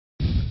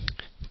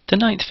The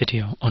ninth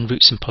video on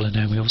roots and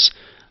polynomials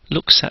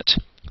looks at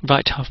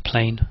right half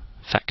plane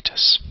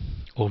factors,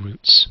 or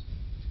roots.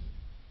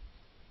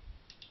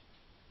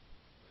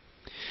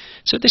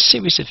 So this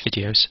series of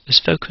videos is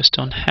focused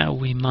on how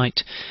we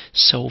might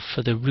solve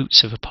for the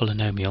roots of a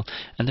polynomial,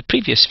 and the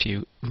previous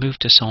few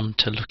moved us on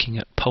to looking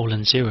at pole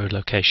and zero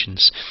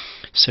locations,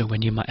 so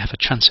when you might have a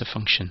transfer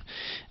function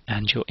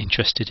and you're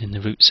interested in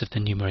the roots of the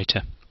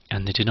numerator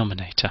and the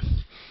denominator.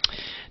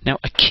 Now,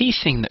 a key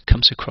thing that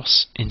comes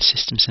across in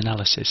systems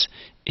analysis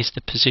is the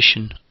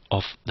position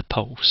of the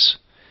poles.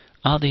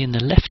 Are they in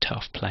the left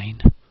half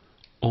plane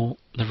or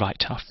the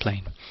right half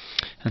plane?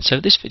 And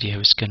so this video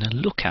is going to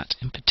look at,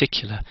 in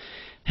particular,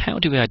 how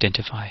do we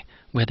identify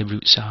where the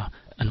roots are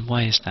and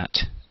why is that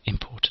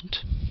important?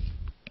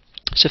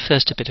 So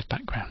first, a bit of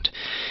background.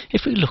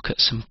 If we look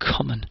at some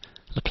common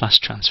Laplace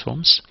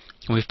transforms,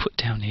 and we've put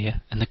down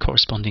here and the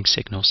corresponding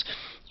signals,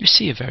 you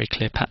see a very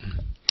clear pattern.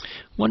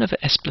 1 over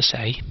s plus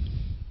a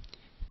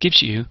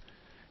gives you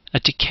a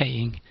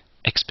decaying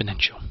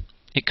exponential.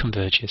 It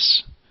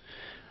converges.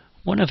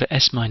 1 over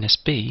s minus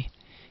b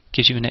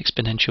gives you an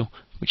exponential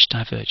which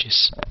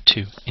diverges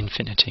to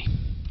infinity.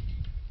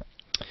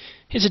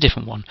 Here's a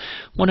different one.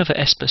 1 over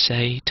s plus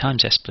a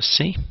times s plus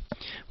c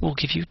will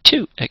give you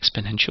 2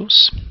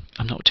 exponentials.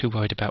 I'm not too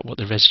worried about what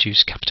the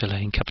residues capital A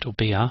and capital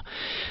B are,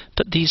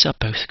 but these are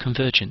both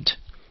convergent.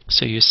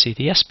 So you see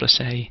the s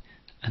plus a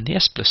and the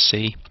s plus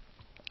c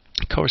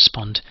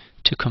correspond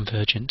to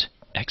convergent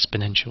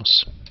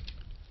exponentials.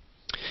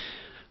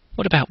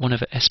 What about 1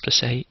 over s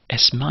plus a,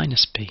 s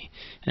minus b?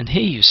 And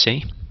here you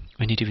see,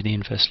 when you do the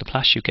inverse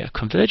Laplace, you get a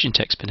convergent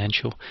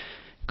exponential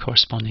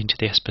corresponding to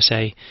the s plus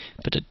a,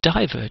 but a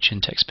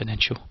divergent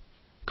exponential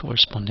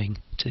corresponding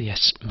to the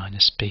s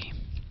minus b.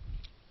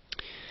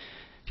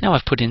 Now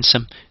I've put in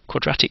some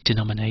quadratic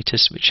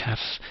denominators which have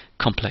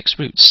complex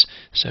roots.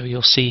 So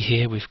you'll see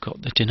here we've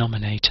got the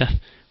denominator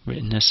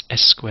written as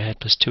s squared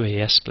plus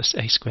 2as plus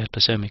a squared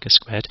plus omega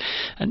squared,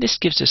 and this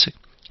gives us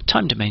a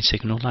time domain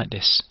signal like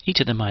this: e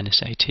to the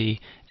minus at,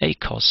 a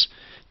cos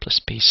plus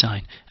b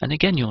sine. And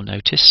again you'll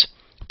notice,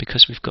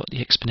 because we've got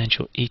the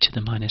exponential e to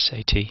the minus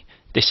at,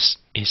 this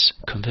is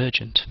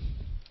convergent.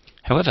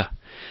 However,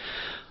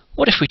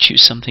 what if we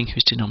choose something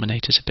whose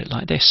denominator is a bit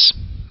like this: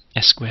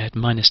 s squared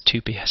minus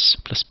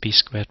 2bs plus b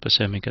squared plus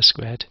omega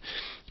squared?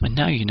 And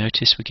now you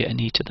notice we get an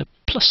e to the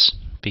plus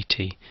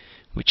bt,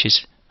 which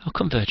is a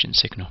convergent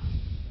signal.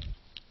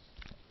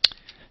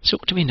 So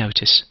what do we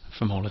notice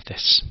from all of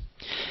this?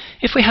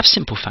 If we have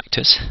simple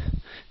factors,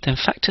 then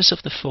factors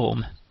of the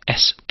form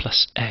s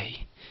plus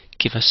a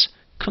give us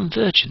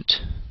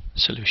convergent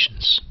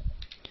solutions.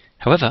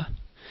 However,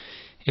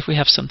 if we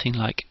have something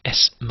like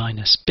s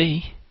minus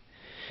b,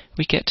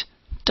 we get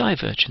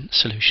divergent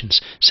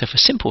solutions. So for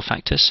simple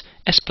factors,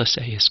 s plus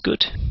a is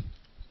good,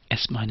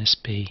 s minus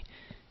b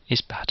is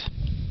bad.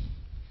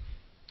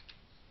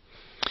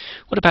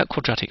 What about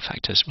quadratic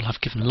factors? Well,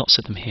 I've given lots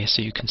of them here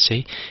so you can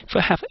see. If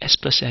I have s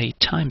plus a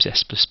times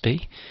s plus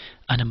b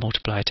and I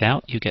multiply it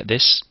out, you get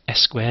this: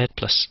 s squared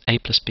plus a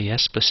plus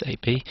bs plus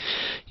ab.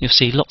 You'll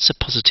see lots of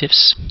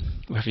positives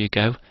wherever you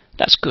go.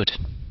 That's good.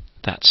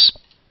 That's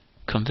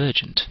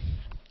convergent.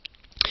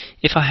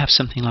 If I have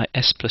something like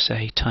s plus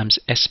a times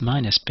s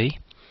minus b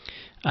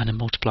and I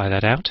multiply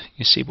that out,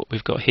 you see what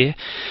we've got here.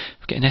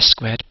 We've got an s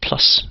squared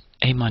plus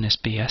a minus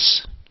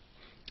bs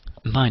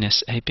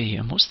minus ab,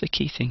 and what's the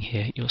key thing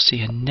here? You'll see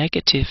a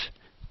negative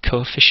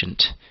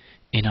coefficient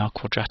in our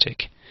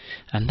quadratic,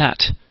 and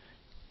that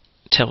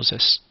tells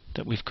us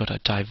that we've got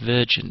a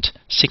divergent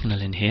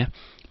signal in here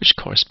which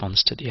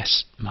corresponds to the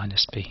s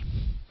minus b.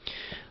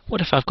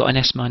 What if I've got an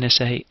s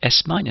minus a,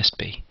 s minus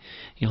b?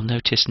 You'll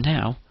notice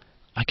now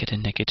I get a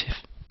negative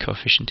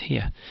coefficient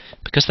here.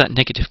 Because that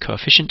negative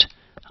coefficient,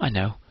 I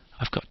know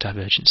I've got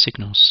divergent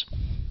signals.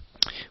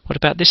 What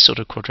about this sort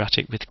of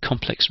quadratic with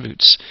complex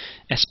roots: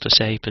 s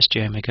plus a plus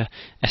j omega,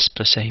 s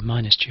plus a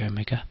minus j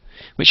omega,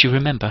 which you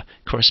remember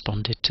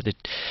corresponded to the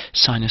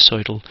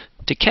sinusoidal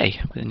decay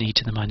with an e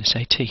to the minus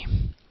at.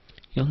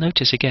 You'll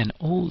notice again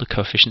all the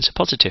coefficients are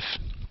positive.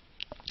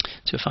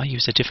 So if I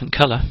use a different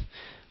colour,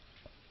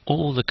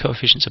 all the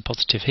coefficients are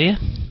positive here,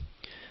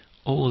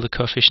 all the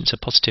coefficients are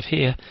positive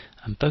here,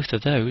 and both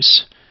of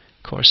those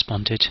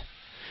corresponded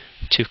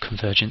to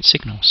convergent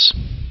signals.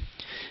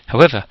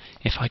 However,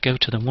 if I go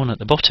to the one at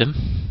the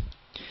bottom,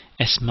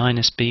 s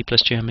minus b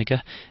plus j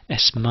omega,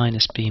 s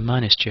minus b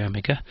minus j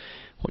omega,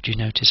 what do you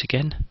notice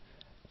again?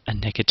 A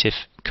negative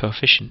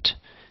coefficient,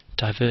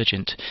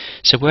 divergent.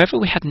 So wherever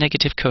we had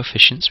negative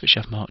coefficients, which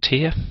I've marked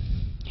here,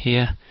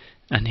 here,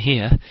 and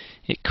here,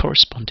 it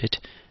corresponded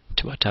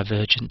to a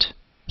divergent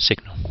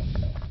signal.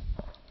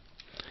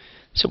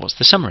 So what's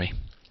the summary?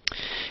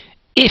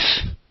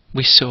 If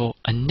we saw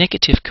a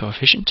negative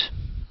coefficient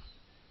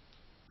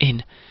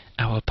in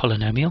our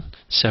polynomial,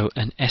 so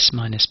an s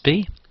minus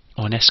b,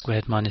 or an s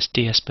squared minus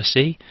ds plus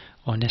e,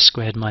 or an s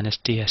squared minus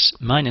ds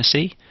minus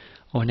e,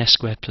 or an s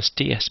squared plus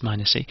ds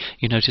minus e,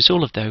 you notice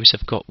all of those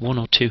have got 1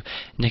 or 2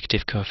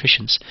 negative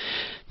coefficients,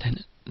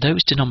 then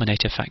those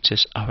denominator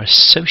factors are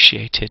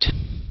associated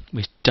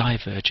with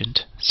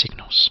divergent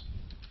signals.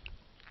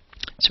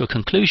 So a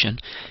conclusion,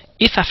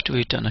 if after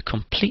we've done a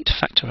complete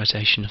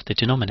factorisation of the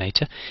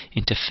denominator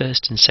into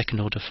first and second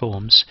order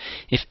forms,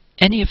 if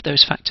any of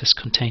those factors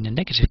contain a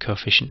negative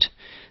coefficient,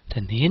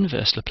 then the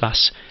inverse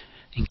Laplace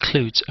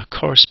includes a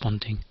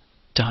corresponding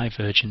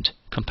divergent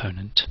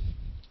component.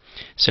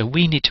 So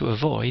we need to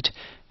avoid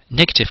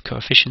negative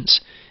coefficients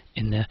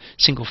in the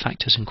single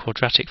factors and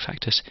quadratic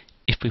factors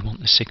if we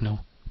want the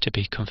signal to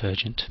be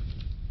convergent.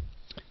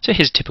 So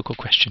here's a typical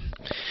question.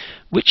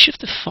 Which of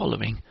the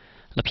following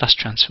Laplace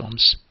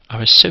transforms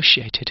are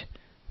associated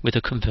with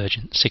a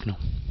convergent signal?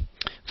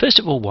 First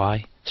of all,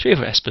 y, 3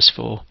 over s plus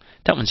 4,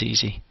 that one's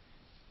easy.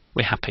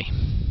 We're happy.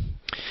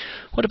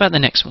 What about the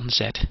next one,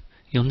 z?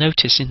 You'll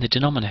notice in the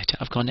denominator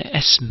I've got an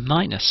s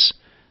minus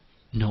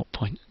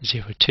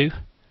 0.02,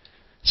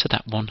 so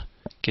that one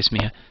gives me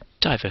a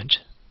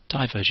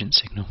divergent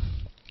signal.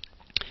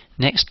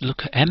 Next,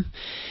 look at m.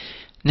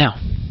 Now,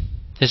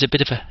 there's a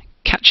bit of a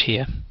catch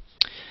here.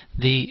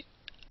 The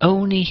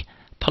only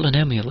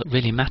polynomial that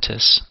really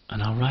matters,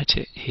 and I'll write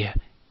it here,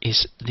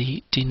 is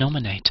the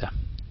denominator.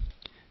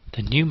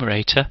 The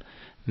numerator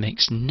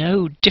makes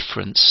no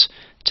difference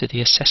to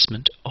the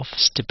assessment of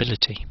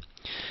stability.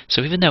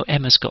 So even though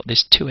m has got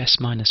this 2s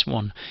minus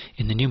 1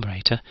 in the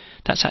numerator,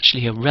 that's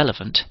actually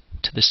irrelevant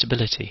to the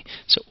stability.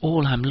 So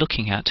all I'm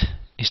looking at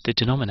is the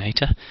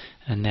denominator,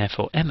 and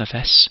therefore m of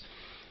s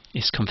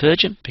is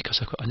convergent because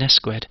I've got an s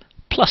squared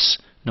plus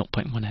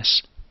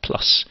 0.1s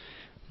plus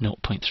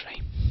 0.3.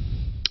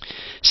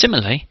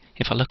 Similarly,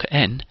 if I look at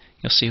n,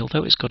 you'll see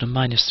although it's got a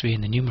minus 3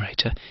 in the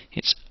numerator,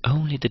 it's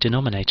only the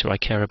denominator I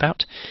care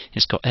about.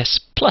 It's got s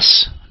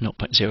plus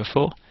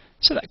 0.04,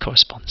 so that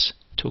corresponds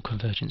to a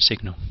convergent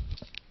signal.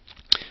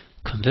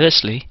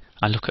 Conversely,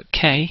 I look at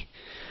k,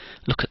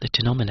 look at the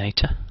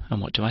denominator,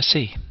 and what do I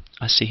see?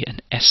 I see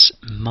an s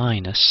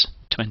minus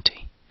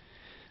 20.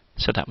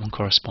 So that one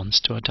corresponds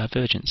to a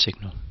divergent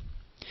signal.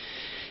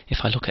 If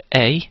I look at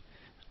a,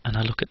 and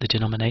I look at the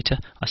denominator,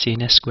 I see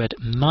an s squared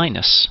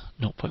minus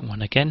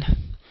 0.1 again.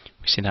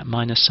 We see that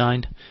minus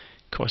sign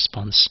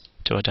corresponds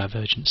to a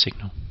divergent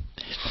signal.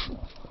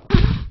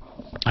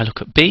 I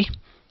look at b,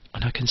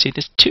 and I can see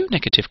there's 2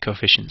 negative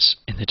coefficients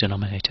in the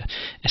denominator.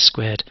 S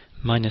squared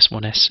minus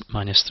 1s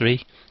minus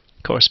 3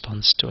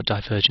 corresponds to a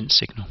divergent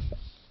signal.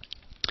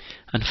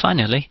 And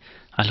finally,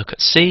 I look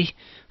at c,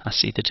 I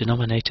see the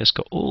denominator's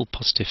got all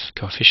positive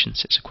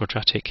coefficients, it's a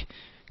quadratic,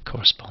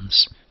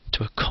 corresponds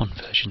to a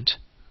convergent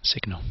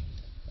signal.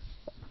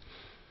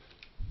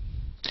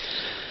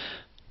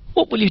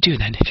 What will you do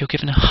then if you're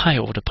given a higher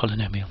order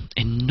polynomial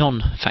in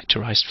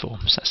non-factorised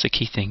forms? That's the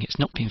key thing, it's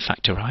not been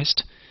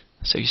factorised.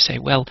 So you say,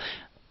 well,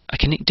 I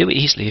can do it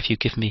easily if you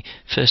give me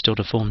first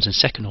order forms and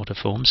second order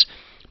forms,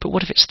 but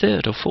what if it's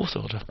third or fourth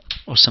order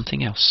or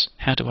something else?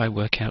 How do I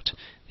work out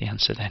the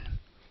answer then?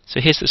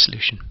 So here's the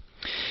solution.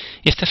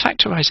 If the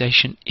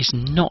factorisation is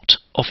not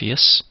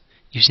obvious,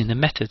 using the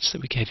methods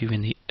that we gave you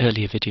in the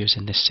earlier videos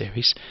in this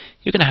series,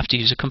 you're going to have to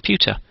use a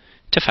computer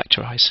to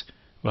factorise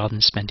rather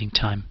than spending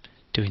time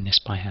doing this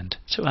by hand.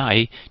 So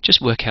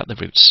just work out the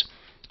roots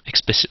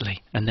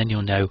explicitly, and then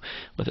you'll know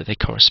whether they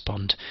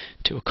correspond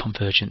to a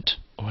convergent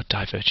or a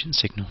divergent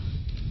signal.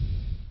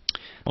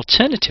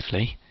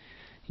 Alternatively,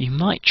 you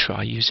might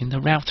try using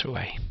the Routh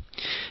way.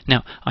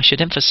 Now, I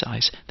should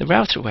emphasise, the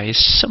Routh way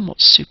is somewhat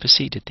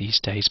superseded these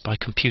days by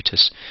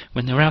computers.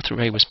 When the Routh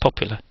array was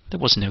popular, there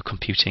was no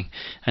computing,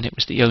 and it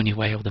was the only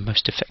way or the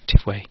most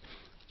effective way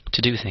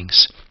to do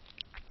things.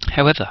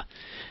 However,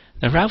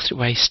 the Routh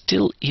way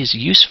still is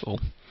useful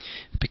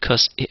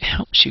because it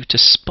helps you to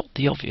spot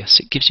the obvious.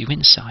 It gives you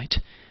insight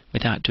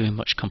without doing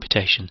much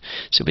computation.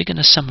 So we're going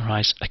to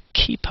summarise a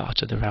key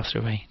part of the Routh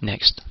array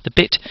next, the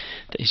bit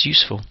that is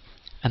useful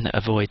and that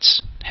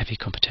avoids heavy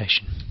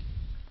computation.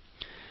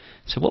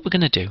 So what we're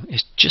going to do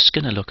is just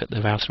going to look at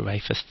the Routh array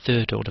for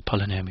third order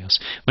polynomials.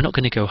 We're not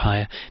going to go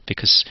higher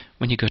because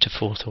when you go to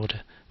fourth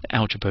order, the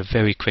algebra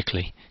very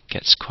quickly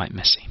gets quite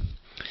messy.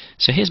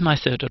 So here's my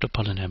third order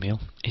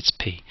polynomial, it's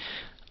p,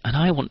 and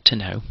I want to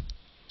know,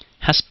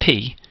 has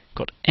p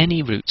got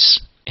any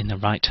roots in the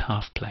right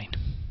half plane?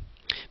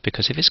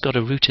 Because if it's got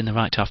a root in the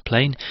right half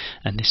plane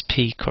and this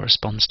p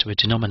corresponds to a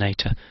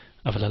denominator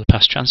of a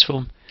Laplace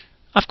transform,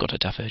 I've got a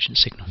divergent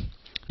signal.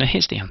 Now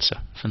here's the answer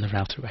from the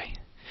Routh array.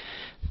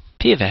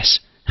 P of s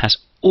has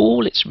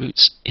all its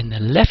roots in the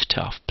left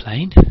half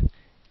plane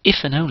if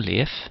and only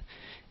if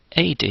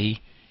AD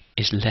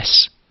is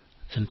less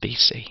than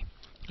BC.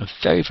 A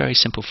very, very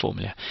simple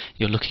formula.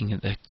 You're looking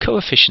at the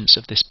coefficients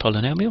of this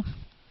polynomial,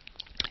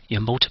 you're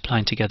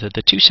multiplying together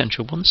the 2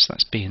 central ones,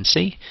 that's B and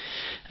C,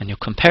 and you're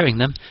comparing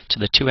them to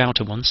the 2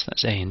 outer ones,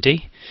 that's A and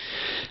D,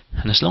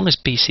 and as long as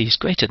BC is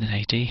greater than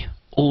AD,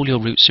 all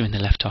your roots are in the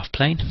left half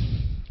plane,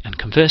 and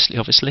conversely,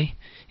 obviously,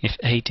 if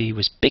AD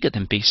was bigger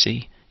than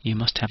BC, you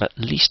must have at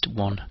least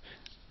one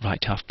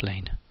right half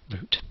plane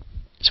root.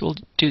 So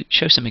we'll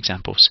show some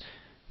examples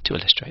to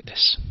illustrate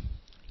this.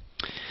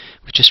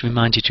 We've just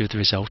reminded you of the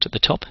result at the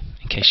top,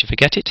 in case you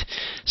forget it.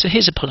 So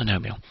here's a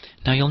polynomial.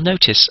 Now you'll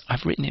notice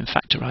I've written it in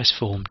factorised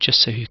form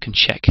just so you can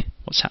check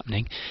what's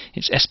happening.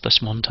 It's s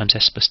plus 1 times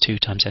s plus 2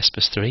 times s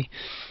plus 3.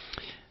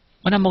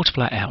 when I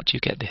multiply it out, you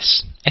get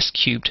this: s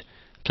cubed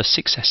plus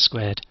 6s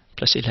squared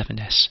plus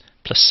 11s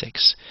plus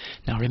 6.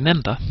 Now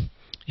remember,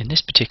 in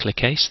this particular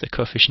case, the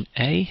coefficient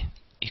a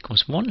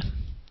equals 1,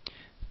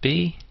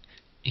 b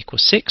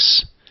equals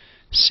 6,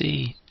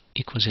 c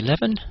equals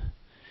 11,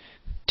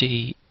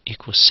 d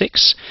equals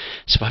 6.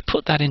 So if I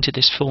put that into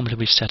this formula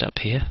we've set up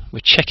here, we're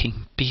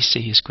checking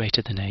BC is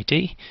greater than AD.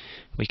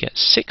 We get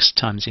 6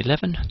 times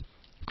 11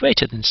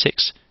 greater than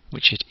 6,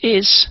 which it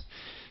is,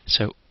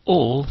 so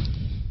all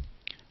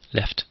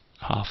left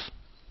half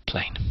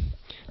plane,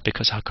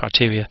 because our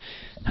criteria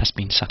has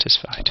been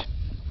satisfied.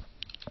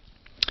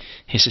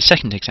 Here's the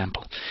second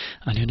example,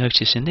 and you'll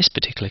notice in this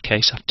particular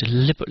case I've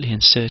deliberately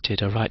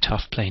inserted a right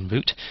half plane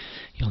root.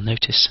 You'll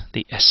notice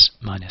the s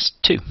minus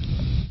 2.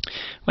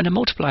 When I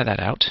multiply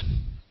that out,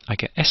 I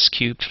get s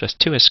cubed plus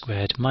 2s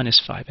squared minus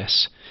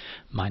 5s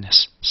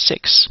minus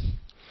 6.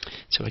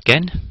 So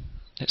again,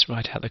 let's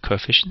write out the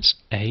coefficients.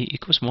 A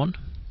equals 1,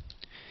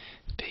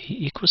 b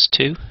equals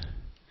 2,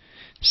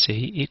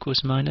 c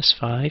equals minus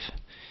 5,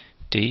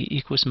 d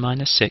equals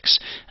minus 6,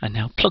 and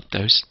now plug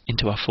those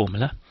into our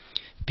formula.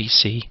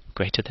 BC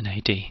greater than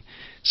AD.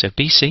 So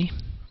BC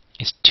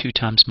is 2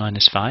 times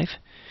minus 5,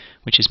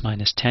 which is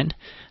minus 10,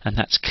 and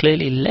that's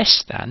clearly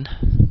less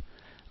than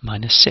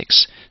minus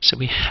 6. So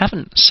we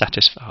haven't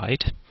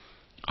satisfied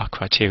our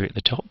criteria at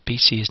the top.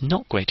 BC is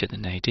not greater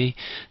than AD,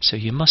 so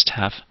you must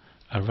have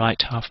a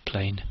right half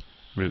plane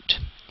root,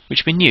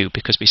 which we knew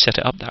because we set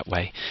it up that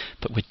way,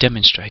 but we're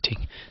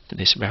demonstrating that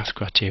this Routh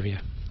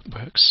criteria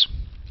works.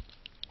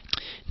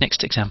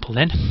 Next example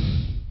then.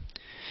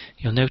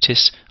 You'll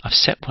notice I've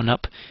set one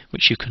up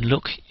which you can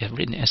look, I've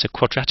written it as a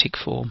quadratic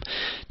form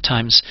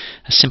times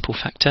a simple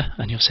factor,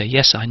 and you'll say,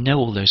 yes, I know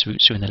all those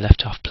roots are in the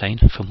left half plane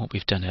from what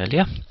we've done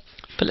earlier,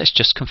 but let's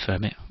just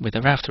confirm it with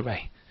a Routh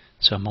array.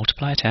 So I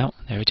multiply it out,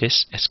 there it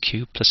is, s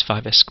cubed plus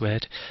 5s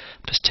squared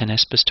plus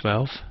 10s plus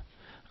 12.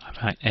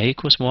 I write a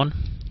equals 1,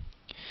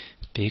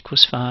 b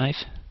equals 5,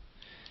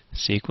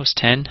 c equals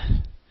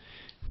 10,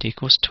 d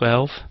equals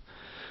 12,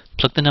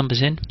 plug the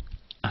numbers in,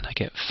 and I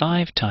get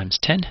 5 times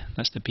 10,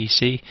 that's the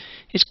BC,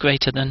 is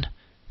greater than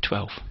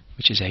 12,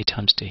 which is A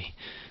times D.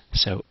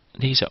 So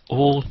these are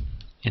all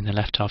in the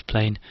left half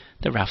plane.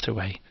 The Routh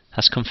array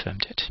has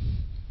confirmed it.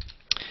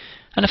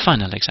 And a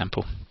final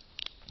example.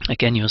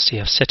 Again, you'll see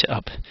I've set it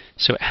up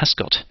so it has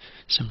got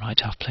some right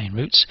half plane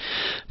roots.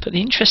 But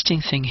the interesting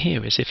thing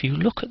here is if you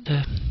look at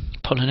the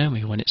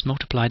polynomial when it's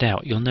multiplied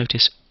out, you'll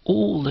notice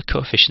all the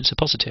coefficients are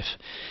positive.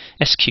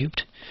 S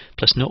cubed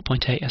plus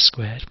 0.8s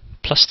squared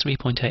plus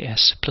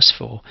 3.8s plus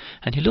 4,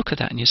 and you look at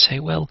that and you say,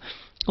 well,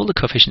 all the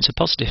coefficients are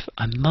positive,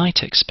 I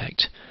might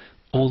expect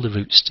all the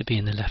roots to be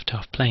in the left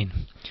half plane.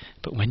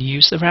 But when you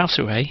use the Routh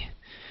array,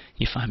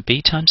 you find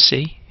b times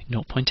c,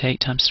 0.8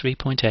 times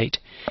 3.8,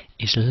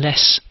 is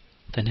less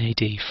than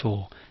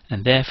AD4,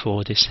 and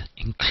therefore this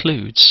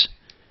includes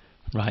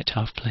right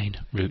half plane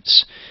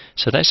roots.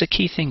 So that's a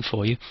key thing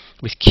for you.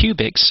 With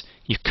cubics,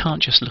 you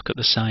can't just look at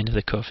the sign of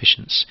the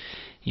coefficients.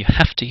 You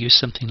have to use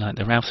something like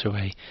the Routh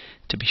array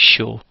to be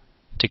sure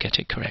to get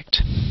it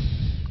correct.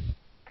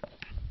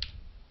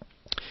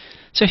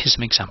 So here's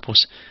some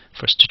examples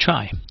for us to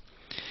try.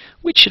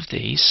 Which of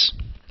these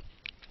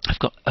have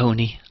got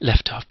only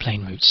left half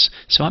plane roots?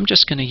 So I'm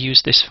just going to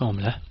use this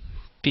formula,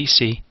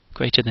 BC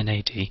greater than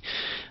AD,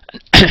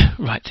 and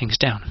write things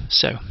down.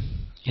 So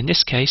in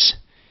this case,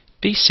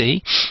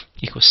 BC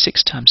equals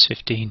 6 times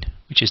 15,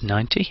 which is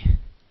 90.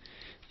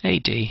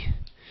 AD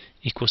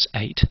equals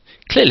 8.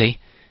 Clearly,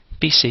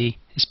 BC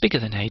is bigger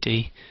than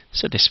AD,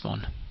 so this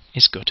one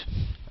is good.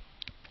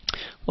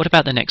 What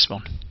about the next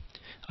one?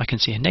 I can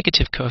see a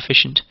negative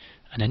coefficient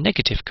and a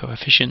negative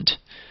coefficient,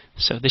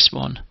 so this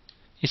one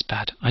is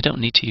bad. I don't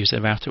need to use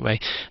the Routh array.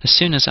 As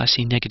soon as I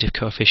see negative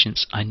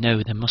coefficients, I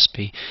know there must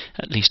be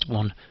at least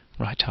one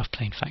right half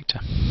plane factor.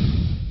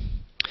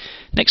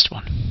 Next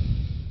one.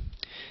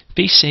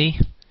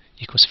 BC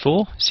equals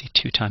 4, see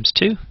 2 times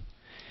 2.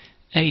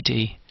 AD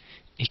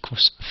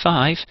equals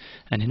 5,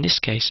 and in this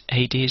case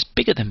AD is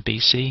bigger than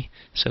BC,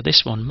 so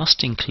this one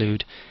must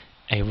include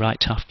a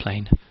right half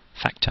plane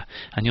factor.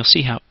 And you'll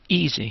see how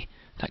easy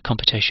that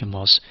computation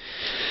was.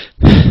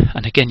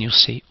 And again, you'll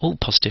see all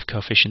positive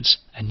coefficients,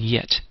 and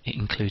yet it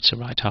includes a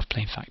right half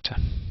plane factor.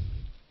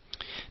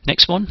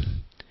 Next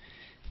one,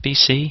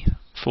 BC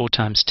 4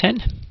 times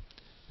 10.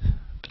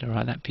 Better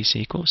write that, BC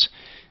equals.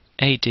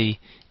 AD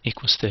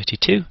equals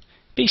 32.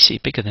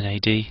 BC bigger than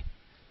AD.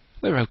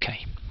 We're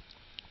okay.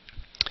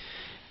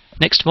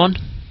 Next one,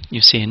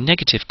 you see a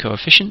negative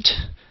coefficient,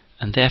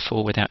 and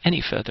therefore without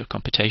any further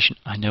computation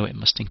I know it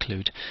must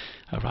include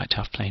a right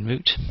half plane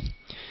root.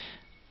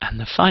 And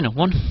the final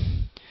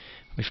one,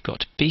 we've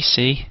got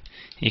BC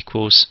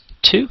equals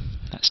 2,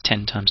 that's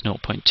 10 times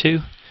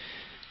 0.2.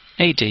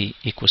 AD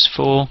equals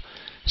 4,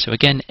 so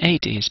again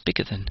AD is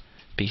bigger than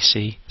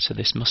BC, so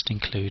this must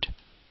include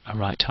a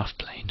right half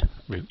plane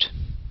root.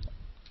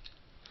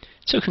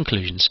 So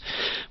conclusions.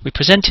 We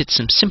presented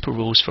some simple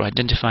rules for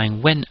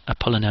identifying when a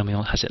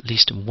polynomial has at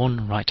least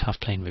one right half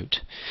plane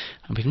root.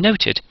 And we've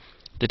noted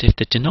that if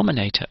the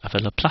denominator of a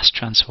Laplace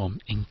transform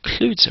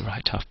includes a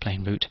right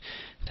half-plane root,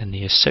 then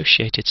the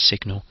associated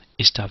signal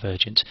is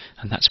divergent,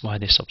 and that's why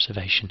this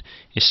observation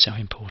is so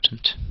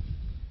important.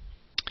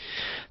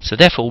 So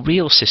therefore,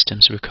 real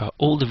systems require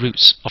all the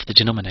roots of the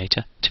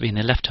denominator to be in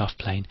the left half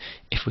plane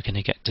if we're going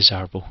to get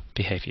desirable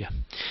behaviour.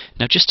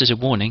 Now, just as a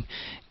warning,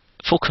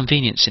 for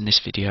convenience in this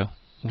video,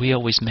 we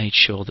always made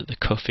sure that the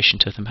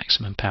coefficient of the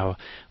maximum power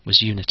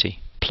was unity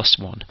plus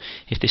 1.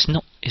 If this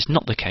is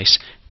not the case,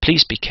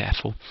 please be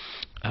careful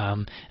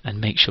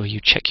and make sure you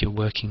check your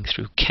working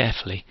through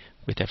carefully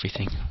with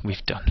everything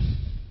we've done.